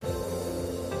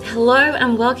Hello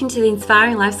and welcome to the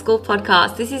Inspiring Life School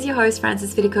podcast. This is your host,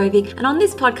 Frances Vidakovic, and on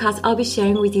this podcast, I'll be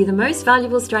sharing with you the most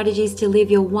valuable strategies to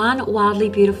live your one wildly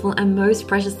beautiful and most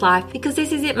precious life. Because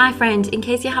this is it, my friend. In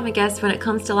case you haven't guessed, when it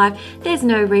comes to life, there's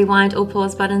no rewind or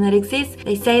pause button that exists.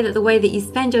 They say that the way that you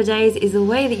spend your days is the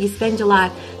way that you spend your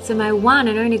life. So my one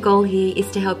and only goal here is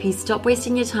to help you stop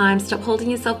wasting your time, stop holding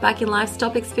yourself back in life,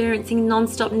 stop experiencing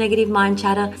non-stop negative mind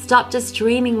chatter, stop just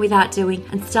dreaming without doing,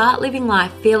 and start living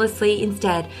life fearlessly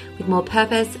instead, with more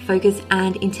purpose, focus,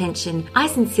 and intention. I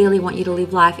sincerely want you to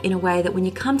live life in a way that when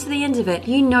you come to the end of it,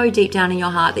 you know deep down in your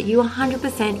heart that you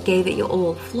 100% gave it your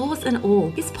all, flaws and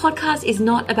all. This podcast is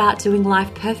not about doing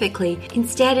life perfectly.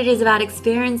 Instead, it is about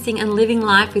experiencing and living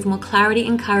life with more clarity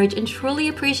and courage and truly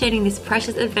appreciating this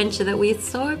precious adventure that we are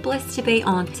so blessed to be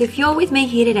on. So if you're with me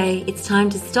here today, it's time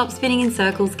to stop spinning in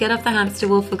circles, get off the hamster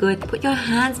wheel for good, put your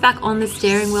hands back on the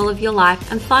steering wheel of your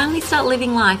life, and finally start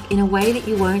living life in a way that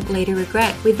you won't later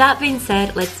regret. With that being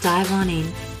said, let's dive on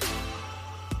in.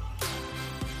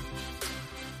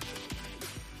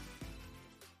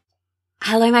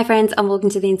 Hello, my friends, and welcome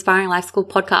to the Inspiring Life School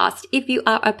podcast. If you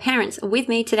are a parent with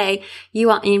me today, you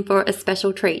are in for a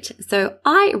special treat. So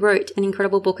I wrote an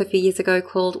incredible book a few years ago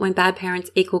called When Bad Parents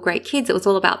Equal Great Kids. It was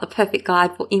all about the perfect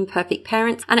guide for imperfect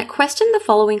parents, and it questioned the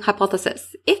following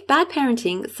hypothesis. If bad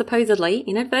parenting supposedly,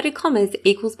 in inverted commas,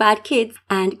 equals bad kids,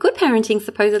 and good parenting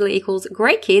supposedly equals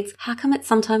great kids, how come it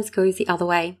sometimes goes the other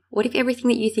way? What if everything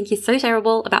that you think is so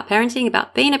terrible about parenting,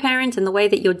 about being a parent, and the way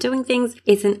that you're doing things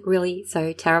isn't really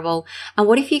so terrible? And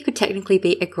what if you could technically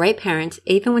be a great parent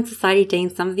even when society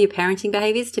deems some of your parenting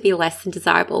behaviors to be less than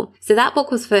desirable? So that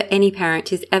book was for any parent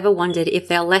who's ever wondered if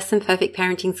they're less than perfect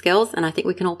parenting skills, and I think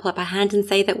we can all put up our hand and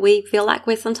say that we feel like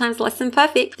we're sometimes less than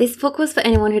perfect. This book was for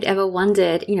anyone who'd ever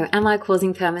wondered, am I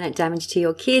causing permanent damage to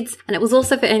your kids? And it was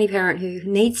also for any parent who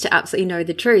needs to absolutely know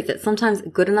the truth that sometimes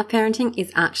good enough parenting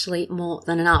is actually more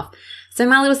than enough. So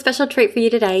my little special treat for you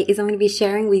today is I'm going to be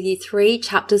sharing with you 3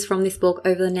 chapters from this book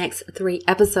over the next 3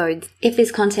 episodes. If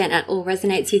this content at all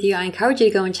resonates with you, I encourage you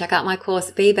to go and check out my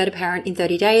course, Be a Better Parent in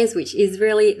 30 Days, which is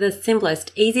really the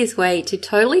simplest, easiest way to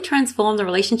totally transform the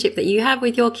relationship that you have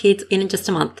with your kids in just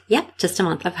a month. Yep, just a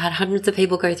month. I've had hundreds of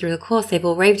people go through the course. They've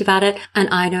all raved about it. And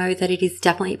I know that it is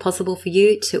definitely possible for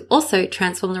you to also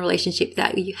transform the relationship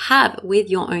that you have with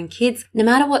your own kids, no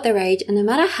matter what their age and no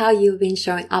matter how you've been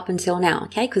showing up until now,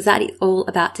 okay? Because that is all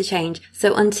about to change.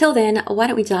 So until then, why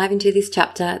don't we dive into this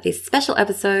chapter, this special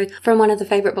episode from one of the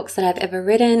favorite books that I've ever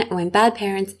written, When Bad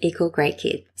Parents Equal Great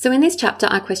Kids. So in this chapter,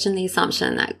 I question the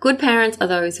assumption that good parents are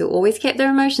those who always keep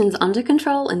their emotions under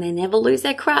control and they never lose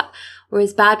their crap,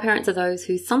 whereas bad parents are those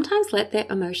who sometimes let their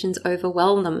emotions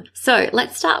overwhelm them. So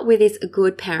let's start with this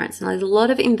good parents. And there's a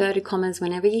lot of inverted commas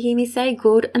whenever you hear me say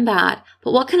good and bad.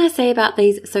 But what can I say about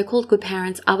these so-called good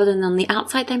parents other than on the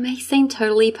outside they may seem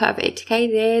totally perfect? Okay,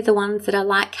 they're the ones that are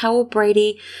like Carol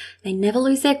Brady. They never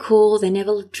lose their cool. They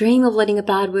never dream of letting a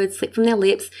bad word slip from their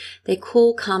lips. They're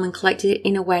cool, calm, and collected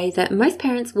in a way that most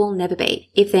parents will never be.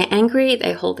 If they're angry,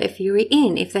 they hold their fury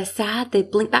in. If they're sad, they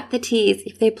blink back their tears.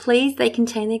 If they're pleased, they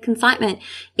contain their excitement.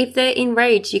 If they're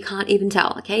enraged, you can't even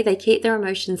tell, okay? They keep their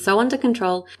emotions so under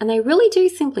control, and they really do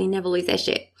simply never lose their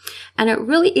shit. And it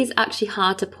really is actually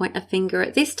hard to point a finger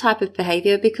at this type of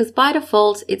behavior because by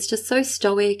default, it's just so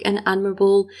stoic and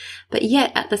admirable. But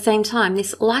yet at the same time,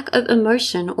 this lack of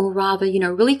emotion, or rather,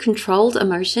 really controlled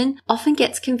emotion, often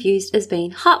gets confused as being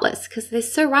heartless because they're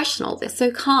so rational, they're so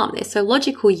calm, they're so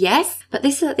logical, yes, but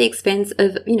this is at the expense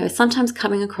of, sometimes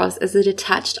coming across as a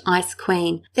detached ice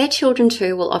queen. Their children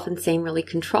too will often seem really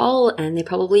controlled and they're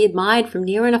probably admired from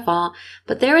near and afar,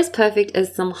 but they're as perfect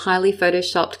as some highly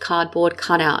photoshopped cardboard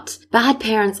cutout. Bad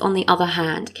parents, on the other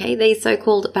hand, okay, these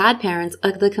so-called bad parents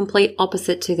are the complete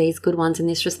opposite to these good ones in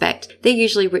this respect. They're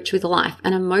usually rich with life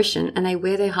and emotion, and they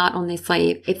wear their heart on their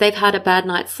sleeve. If they've had a bad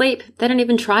night's sleep, they don't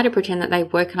even try to pretend that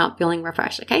they've woken up feeling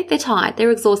refreshed, okay? They're tired,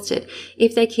 they're exhausted.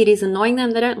 If their kid is annoying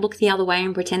them, they don't look the other way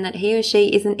and pretend that he or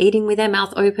she isn't eating with their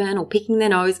mouth open or picking their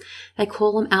nose. They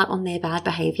call them out on their bad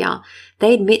behavior.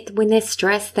 They admit when they're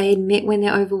stressed, they admit when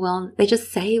they're overwhelmed. They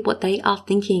just say what they are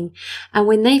thinking. And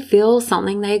when they feel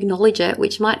something, they acknowledge it,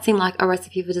 which might seem like a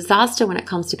recipe for disaster when it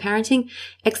comes to parenting,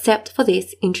 except for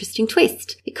this interesting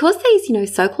twist. Because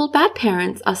these, so-called bad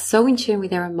parents are so in tune with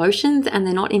their emotions and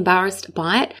they're not embarrassed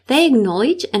by it, they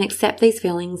acknowledge and accept these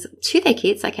feelings to their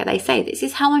kids. Okay, they say, this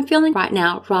is how I'm feeling right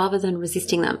now, rather than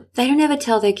resisting them. They don't ever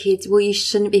tell their kids, well, you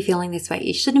shouldn't be feeling this way.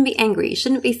 You shouldn't be angry. You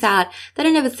shouldn't be sad. They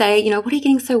don't ever say, what are you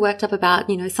getting so worked up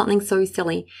about? Something so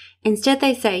silly. Instead,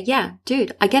 they say, yeah,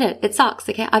 dude, I get it. It sucks.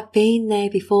 Okay. I've been there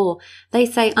before. They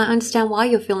say, I understand why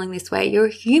you're feeling this way. You're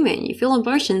a human. You feel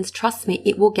emotions. Trust me,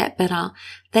 it will get better.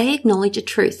 They acknowledge a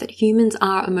truth that humans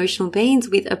are emotional beings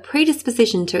with a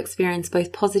predisposition to experience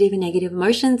both positive and negative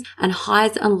emotions and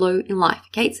highs and lows in life.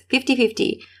 Okay. It's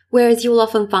 50-50. Whereas you'll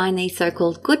often find these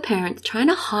so-called good parents trying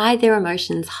to hide their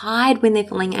emotions, hide when they're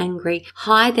feeling angry,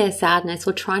 hide their sadness,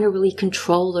 or trying to really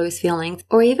control those feelings,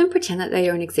 or even pretend that they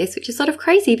don't exist, which is sort of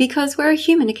crazy because we're a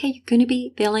human, okay? You're going to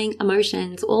be feeling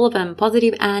emotions, all of them,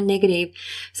 positive and negative.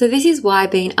 So this is why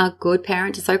being a good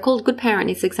parent, a so-called good parent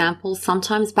in this example,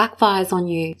 sometimes backfires on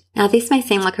you. Now, this may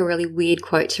seem like a really weird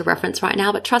quote to reference right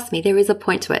now, but trust me, there is a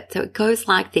point to it. So it goes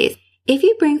like this. If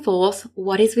you bring forth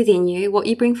what is within you, what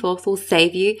you bring forth will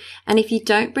save you. And if you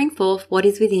don't bring forth what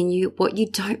is within you, what you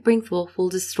don't bring forth will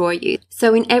destroy you.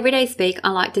 So in everyday speak, I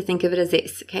like to think of it as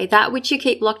this, okay? That which you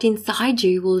keep locked inside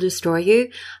you will destroy you,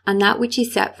 and that which you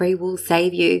set free will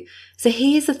save you. So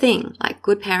here's the thing, like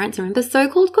good parents, remember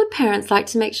so-called good parents like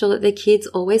to make sure that their kids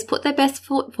always put their best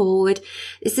foot forward.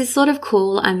 This is sort of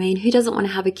cool. I mean, who doesn't want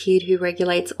to have a kid who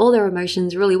regulates all their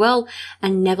emotions really well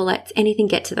and never lets anything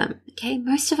get to them? Okay,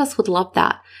 most of us would love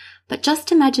that. But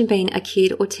just imagine being a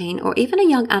kid or teen or even a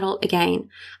young adult again.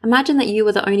 Imagine that you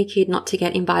were the only kid not to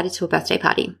get invited to a birthday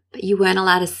party, but you weren't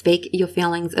allowed to speak your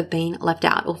feelings of being left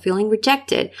out or feeling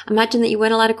rejected. Imagine that you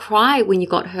weren't allowed to cry when you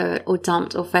got hurt or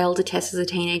dumped or failed a test as a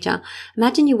teenager.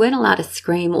 Imagine you weren't allowed to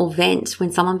scream or vent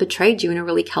when someone betrayed you in a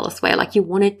really callous way, like you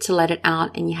wanted to let it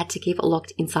out and you had to keep it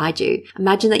locked inside you.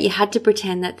 Imagine that you had to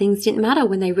pretend that things didn't matter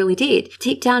when they really did.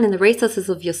 Deep down in the recesses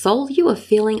of your soul, you are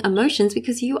feeling emotions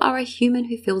because you are a human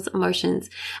who feels emotions.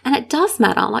 And it does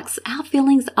matter. Like our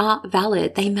feelings are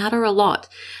valid. They matter a lot.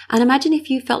 And imagine if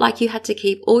you felt like you had to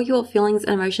keep all your feelings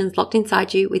and emotions locked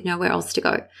inside you with nowhere else to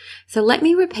go. So let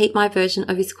me repeat my version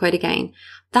of this quote again.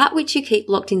 That which you keep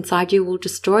locked inside you will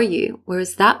destroy you,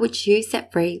 whereas that which you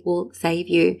set free will save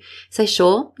you. So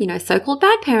sure, so-called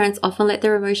bad parents often let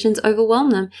their emotions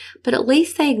overwhelm them, but at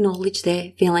least they acknowledge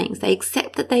their feelings. They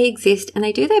accept that they exist and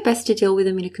they do their best to deal with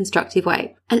them in a constructive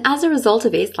way. And as a result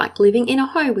of this, like living in a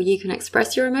home where you can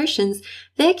express your emotions,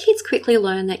 their kids quickly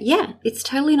learn that, yeah, it's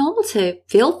totally normal to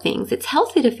feel things. It's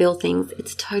healthy to feel things.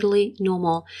 It's totally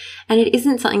normal. And it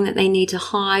isn't something that they need to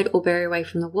hide or bury away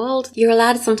from the world. You're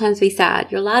allowed to sometimes be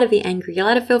sad. You're allowed to be angry. You're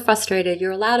allowed to feel frustrated.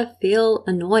 You're allowed to feel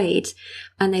annoyed.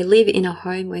 And they live in a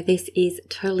home where this is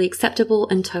totally acceptable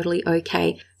and totally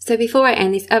okay. So before I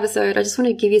end this episode, I just want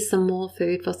to give you some more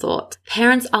food for thought.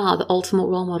 Parents are the ultimate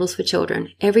role models for children.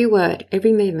 Every word,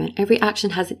 every movement, every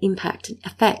action has an impact, an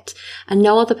effect, and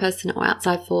no other person or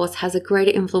outside force has a greater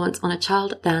influence on a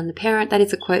child than the parent. That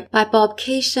is a quote by Bob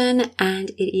Keeshan, and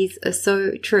it is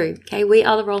so true. Okay, we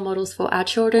are the role models for our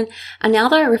children. And now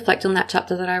that I reflect on that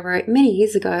chapter that I wrote many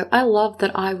years ago, I love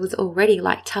that I was already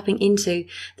tapping into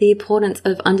the importance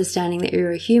of understanding that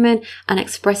you're a human and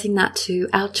expressing that to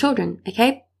our children.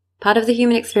 Okay. Part of the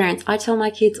human experience. I tell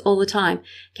my kids all the time,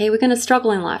 okay, we're going to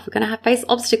struggle in life. We're going to face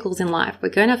obstacles in life. We're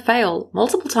going to fail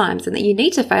multiple times and that you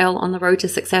need to fail on the road to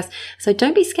success. So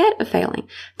don't be scared of failing.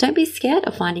 Don't be scared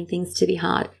of finding things to be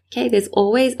hard. Okay, there's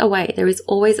always a way. There is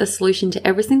always a solution to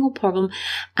every single problem.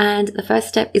 And the first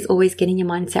step is always getting your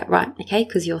mindset right. Okay,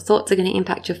 because your thoughts are going to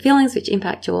impact your feelings, which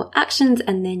impact your actions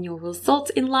and then your results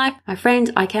in life. My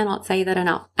friend, I cannot say that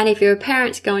enough. And if you're a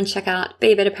parent, go and check out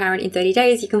Be a Better Parent in 30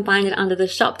 Days. You can find it under the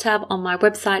shop tab on my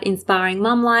website,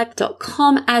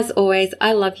 inspiringmumlife.com. As always,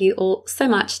 I love you all so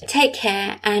much. Take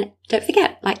care, and don't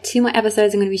forget, 2 more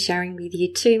episodes, I'm going to be sharing with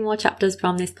you 2 more chapters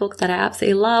from this book that I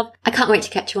absolutely love. I can't wait to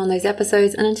catch you on those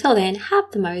episodes. And until then, have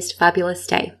the most fabulous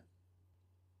day.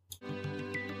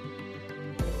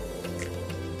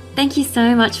 Thank you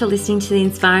so much for listening to the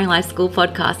Inspiring Life School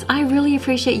podcast. I really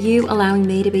appreciate you allowing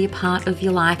me to be a part of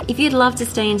your life. If you'd love to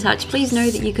stay in touch, please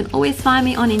know that you can always find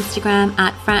me on Instagram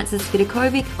at Frances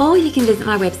Vidakovic, or you can visit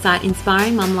my website,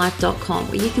 inspiringmumlife.com,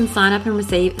 where you can sign up and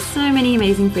receive so many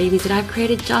amazing freebies that I've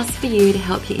created just for you to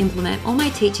help you implement all my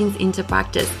teachings into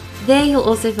practice. There you'll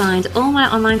also find all my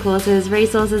online courses,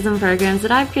 resources and programs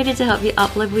that I've created to help you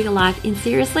uplevel your life in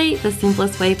seriously the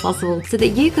simplest way possible, so that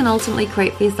you can ultimately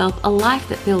create for yourself a life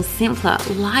that feels simpler,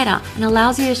 lighter, and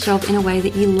allows you to show up in a way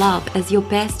that you love as your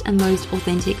best and most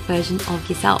authentic version of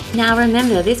yourself. Now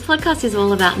remember, this podcast is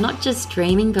all about not just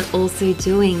dreaming but also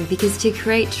doing, because to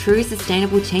create true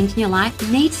sustainable change in your life,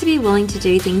 you need to be willing to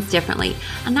do things differently.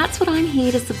 And that's what I'm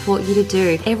here to support you to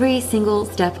do every single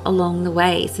step along the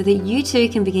way, so that you too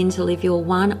can begin to to live your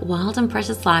one wild and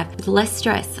precious life with less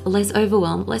stress, less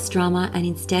overwhelm, less drama, and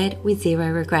instead with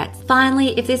zero regrets.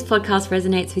 Finally, if this podcast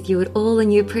resonates with you at all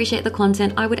and you appreciate the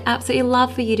content, I would absolutely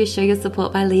love for you to show your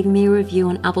support by leaving me a review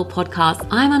on Apple Podcasts.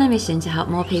 I'm on a mission to help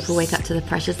more people wake up to the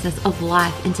preciousness of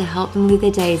life and to help them live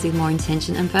their days with more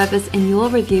intention and purpose, and your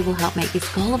review will help make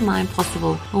this goal of mine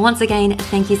possible. Well, once again,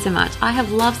 thank you so much. I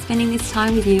have loved spending this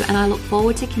time with you, and I look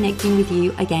forward to connecting with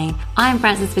you again. I'm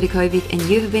Frances Vidakovic, and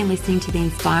you have been listening to the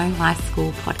Inspiring Life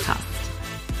School podcast.